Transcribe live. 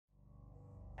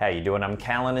How you doing? I'm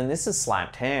Callan and this is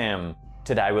Slapped Ham.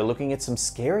 Today we're looking at some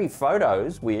scary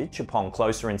photos which, upon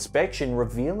closer inspection,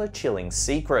 reveal a chilling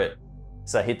secret.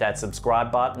 So hit that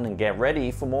subscribe button and get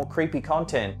ready for more creepy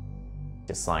content,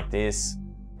 just like this.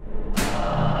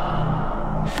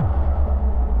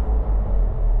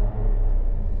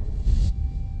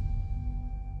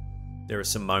 There are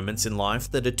some moments in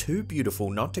life that are too beautiful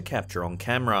not to capture on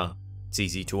camera. It's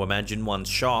easy to imagine one's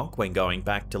shock when going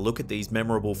back to look at these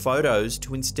memorable photos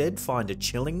to instead find a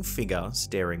chilling figure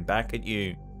staring back at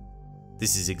you.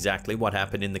 This is exactly what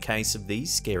happened in the case of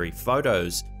these scary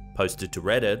photos, posted to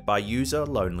Reddit by user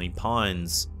Lonely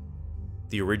Pines.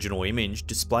 The original image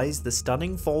displays the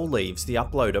stunning fall leaves the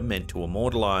uploader meant to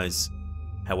immortalize.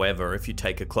 However, if you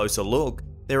take a closer look,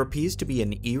 there appears to be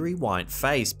an eerie white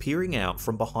face peering out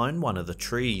from behind one of the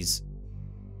trees.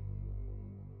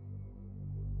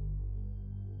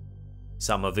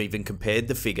 Some have even compared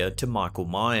the figure to Michael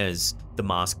Myers, the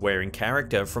mask-wearing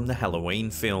character from the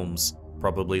Halloween films,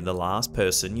 probably the last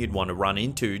person you'd want to run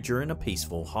into during a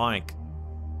peaceful hike.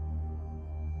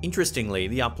 Interestingly,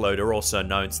 the uploader also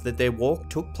notes that their walk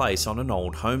took place on an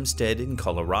old homestead in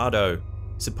Colorado.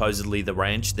 Supposedly the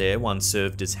ranch there once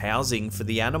served as housing for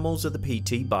the animals of the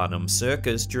P.T. Barnum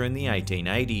Circus during the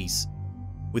 1880s.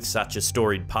 With such a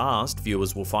storied past,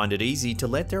 viewers will find it easy to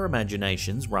let their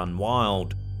imaginations run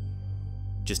wild.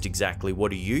 Just exactly what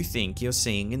do you think you're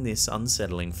seeing in this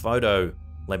unsettling photo?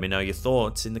 Let me know your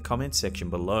thoughts in the comment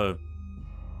section below.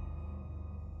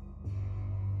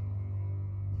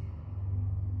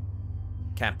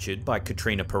 Captured by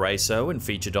Katrina Pareso and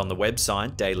featured on the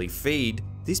website Daily Feed,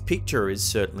 this picture is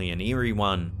certainly an eerie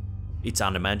one. It's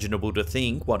unimaginable to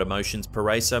think what emotions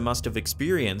Pareso must have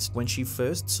experienced when she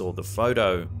first saw the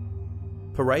photo.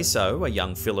 Pareso, a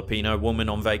young Filipino woman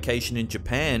on vacation in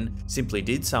Japan, simply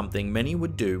did something many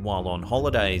would do while on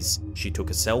holidays. She took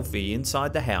a selfie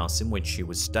inside the house in which she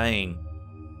was staying.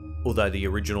 Although the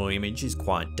original image is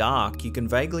quite dark, you can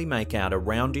vaguely make out a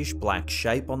roundish black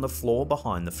shape on the floor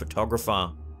behind the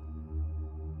photographer.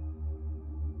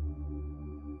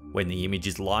 When the image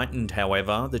is lightened,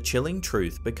 however, the chilling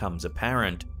truth becomes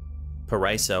apparent.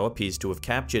 Pareso appears to have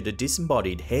captured a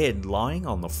disembodied head lying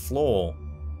on the floor.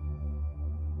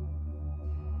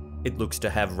 It looks to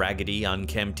have raggedy,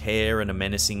 unkempt hair and a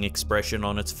menacing expression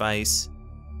on its face.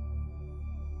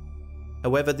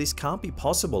 However, this can't be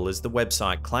possible as the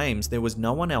website claims there was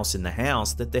no one else in the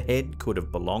house that the head could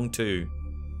have belonged to.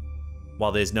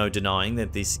 While there's no denying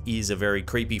that this is a very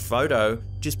creepy photo,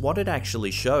 just what it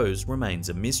actually shows remains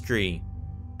a mystery.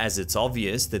 As it's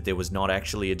obvious that there was not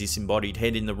actually a disembodied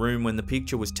head in the room when the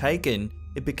picture was taken,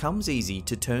 it becomes easy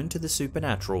to turn to the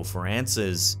supernatural for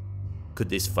answers. Could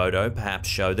this photo perhaps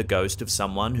show the ghost of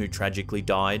someone who tragically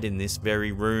died in this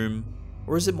very room?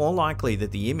 Or is it more likely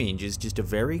that the image is just a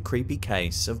very creepy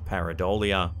case of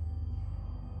pareidolia?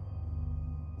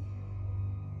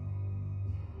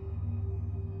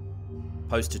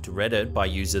 Posted to Reddit by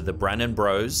user The Brannon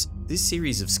Bros, this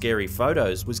series of scary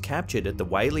photos was captured at the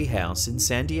Whaley House in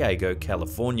San Diego,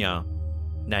 California.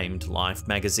 Named Life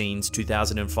magazine's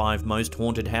 2005 Most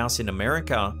Haunted House in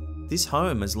America, this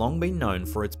home has long been known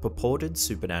for its purported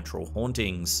supernatural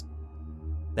hauntings.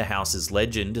 The house's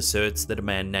legend asserts that a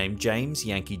man named James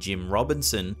Yankee Jim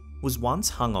Robinson was once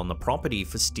hung on the property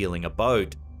for stealing a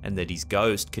boat, and that his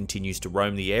ghost continues to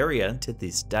roam the area to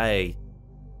this day.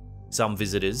 Some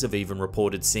visitors have even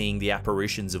reported seeing the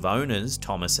apparitions of owners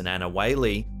Thomas and Anna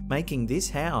Whaley, making this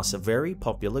house a very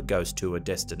popular ghost tour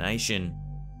destination.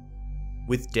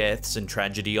 With deaths and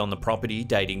tragedy on the property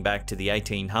dating back to the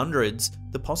 1800s,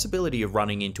 the possibility of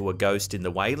running into a ghost in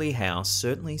the Whaley house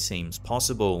certainly seems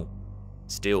possible.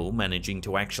 Still, managing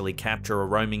to actually capture a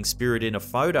roaming spirit in a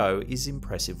photo is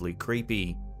impressively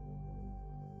creepy.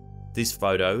 This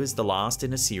photo is the last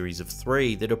in a series of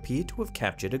 3 that appear to have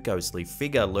captured a ghostly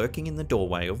figure lurking in the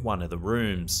doorway of one of the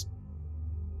rooms.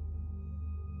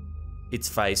 Its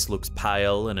face looks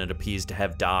pale and it appears to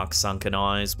have dark sunken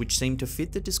eyes which seem to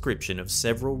fit the description of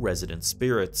several resident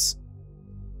spirits.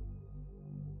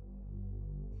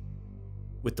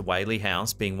 With the Whaley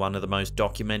House being one of the most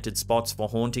documented spots for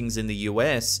hauntings in the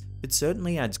US, it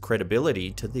certainly adds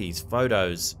credibility to these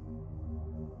photos.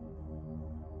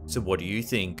 So what do you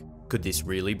think? Could this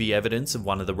really be evidence of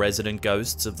one of the resident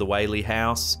ghosts of the Whaley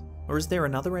House? Or is there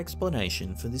another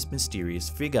explanation for this mysterious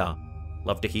figure?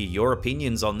 Love to hear your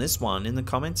opinions on this one in the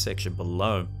comment section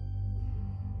below.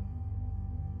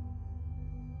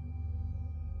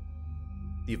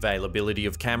 The availability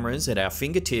of cameras at our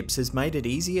fingertips has made it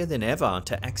easier than ever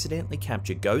to accidentally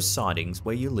capture ghost sightings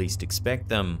where you least expect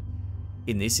them.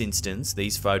 In this instance,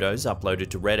 these photos uploaded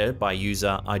to Reddit by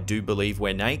user I Do Believe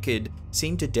We're Naked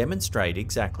seem to demonstrate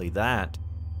exactly that.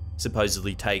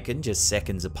 Supposedly taken just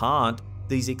seconds apart,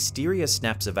 these exterior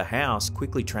snaps of a house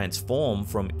quickly transform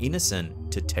from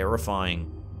innocent to terrifying.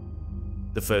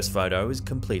 The first photo is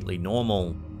completely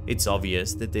normal. It's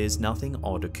obvious that there's nothing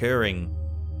odd occurring.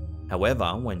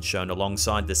 However, when shown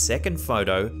alongside the second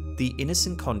photo, the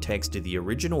innocent context of the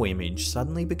original image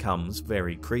suddenly becomes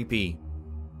very creepy.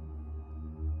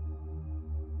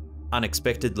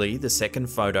 Unexpectedly, the second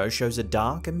photo shows a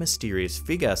dark and mysterious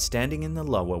figure standing in the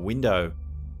lower window.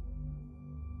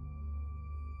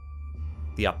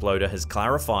 The uploader has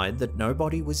clarified that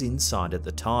nobody was inside at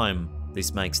the time.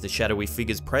 This makes the shadowy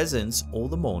figure's presence all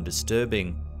the more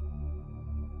disturbing.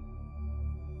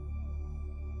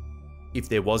 If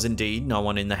there was indeed no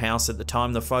one in the house at the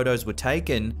time the photos were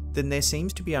taken, then there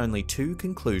seems to be only two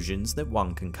conclusions that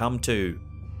one can come to.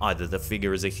 Either the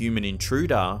figure is a human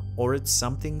intruder, or it's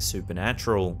something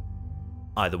supernatural.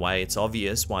 Either way, it's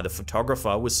obvious why the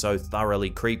photographer was so thoroughly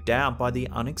creeped out by the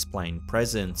unexplained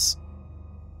presence.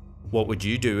 What would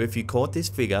you do if you caught this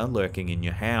figure lurking in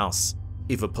your house?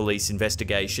 If a police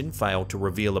investigation failed to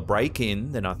reveal a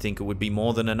break-in, then I think it would be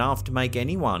more than enough to make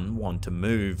anyone want to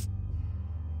move.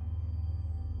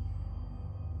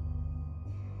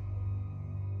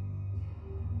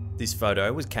 This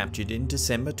photo was captured in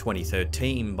December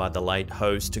 2013 by the late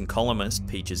host and columnist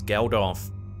Peaches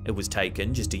Geldof. It was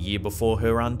taken just a year before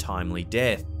her untimely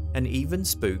death, and even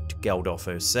spooked Geldof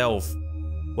herself.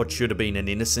 What should have been an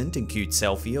innocent and cute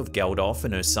selfie of Geldof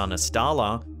and her son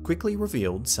Astala quickly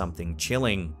revealed something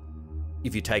chilling.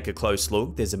 If you take a close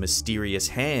look, there's a mysterious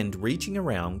hand reaching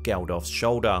around Geldof's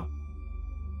shoulder.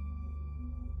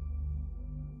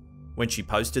 When she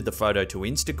posted the photo to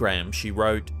Instagram, she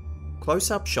wrote,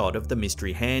 "Close-up shot of the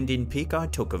mystery hand in pic I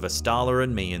took of Astala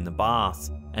and me in the bath.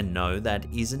 And no, that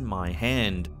isn't my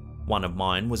hand. One of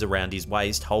mine was around his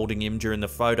waist holding him during the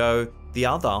photo, the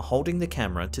other holding the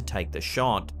camera to take the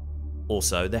shot.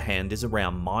 Also, the hand is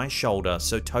around my shoulder,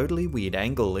 so totally weird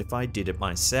angle if I did it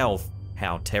myself.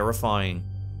 How terrifying."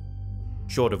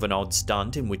 Short of an odd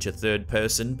stunt in which a third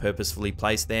person purposefully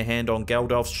placed their hand on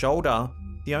Geldof's shoulder,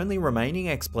 the only remaining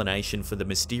explanation for the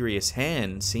mysterious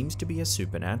hand seems to be a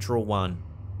supernatural one.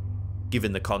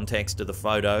 Given the context of the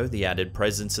photo, the added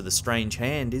presence of the strange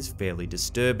hand is fairly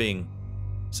disturbing.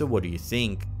 So what do you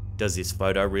think? Does this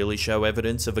photo really show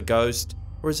evidence of a ghost,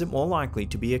 or is it more likely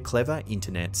to be a clever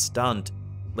internet stunt?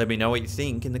 Let me know what you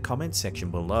think in the comments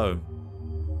section below.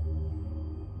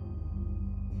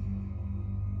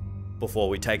 Before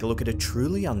we take a look at a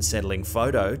truly unsettling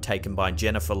photo taken by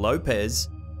Jennifer Lopez,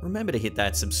 remember to hit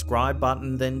that subscribe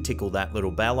button, then tickle that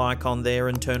little bell icon there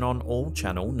and turn on all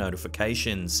channel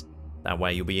notifications. That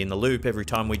way you'll be in the loop every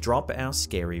time we drop our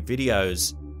scary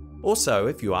videos. Also,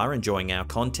 if you are enjoying our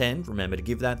content, remember to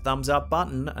give that thumbs up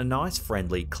button a nice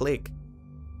friendly click.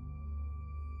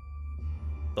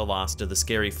 The last of the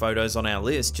scary photos on our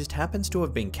list just happens to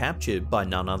have been captured by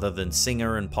none other than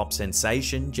singer and pop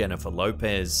sensation Jennifer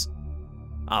Lopez.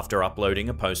 After uploading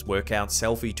a post-workout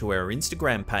selfie to her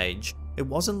Instagram page, it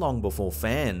wasn't long before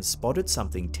fans spotted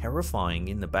something terrifying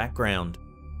in the background.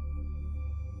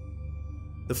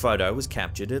 The photo was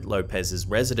captured at Lopez's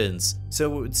residence,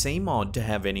 so it would seem odd to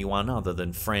have anyone other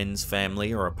than friends,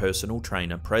 family, or a personal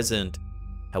trainer present.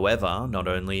 However, not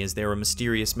only is there a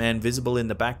mysterious man visible in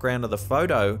the background of the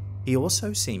photo, he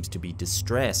also seems to be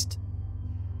distressed.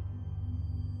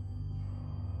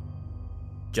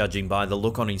 Judging by the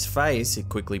look on his face, it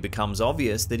quickly becomes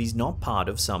obvious that he's not part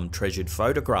of some treasured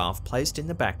photograph placed in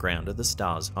the background of the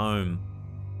star's home.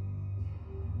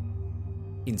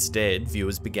 Instead,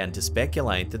 viewers began to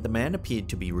speculate that the man appeared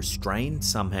to be restrained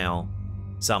somehow.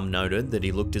 Some noted that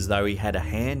he looked as though he had a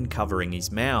hand covering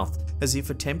his mouth, as if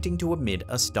attempting to emit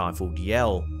a stifled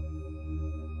yell.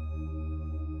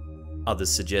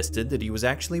 Others suggested that he was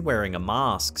actually wearing a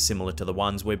mask similar to the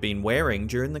ones we've been wearing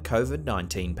during the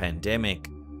COVID-19 pandemic.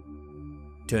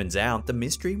 Turns out the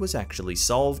mystery was actually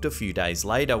solved a few days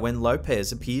later when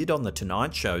Lopez appeared on The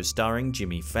Tonight Show starring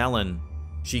Jimmy Fallon.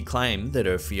 She claimed that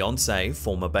her fiancé,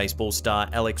 former baseball star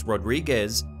Alex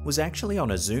Rodriguez, was actually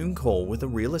on a Zoom call with a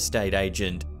real estate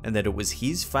agent, and that it was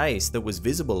his face that was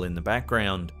visible in the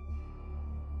background.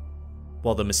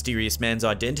 While the mysterious man's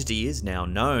identity is now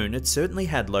known, it certainly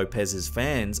had Lopez's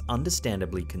fans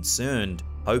understandably concerned,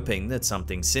 hoping that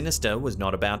something sinister was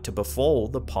not about to befall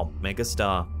the pop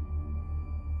megastar.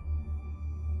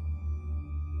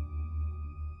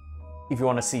 If you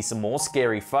want to see some more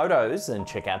scary photos, then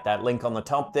check out that link on the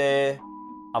top there.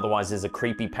 Otherwise, there's a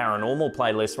creepy paranormal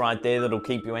playlist right there that'll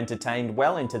keep you entertained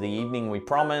well into the evening, we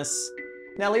promise.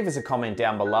 Now leave us a comment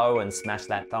down below and smash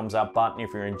that thumbs up button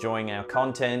if you're enjoying our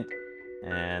content.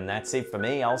 And that's it for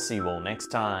me. I'll see you all next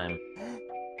time.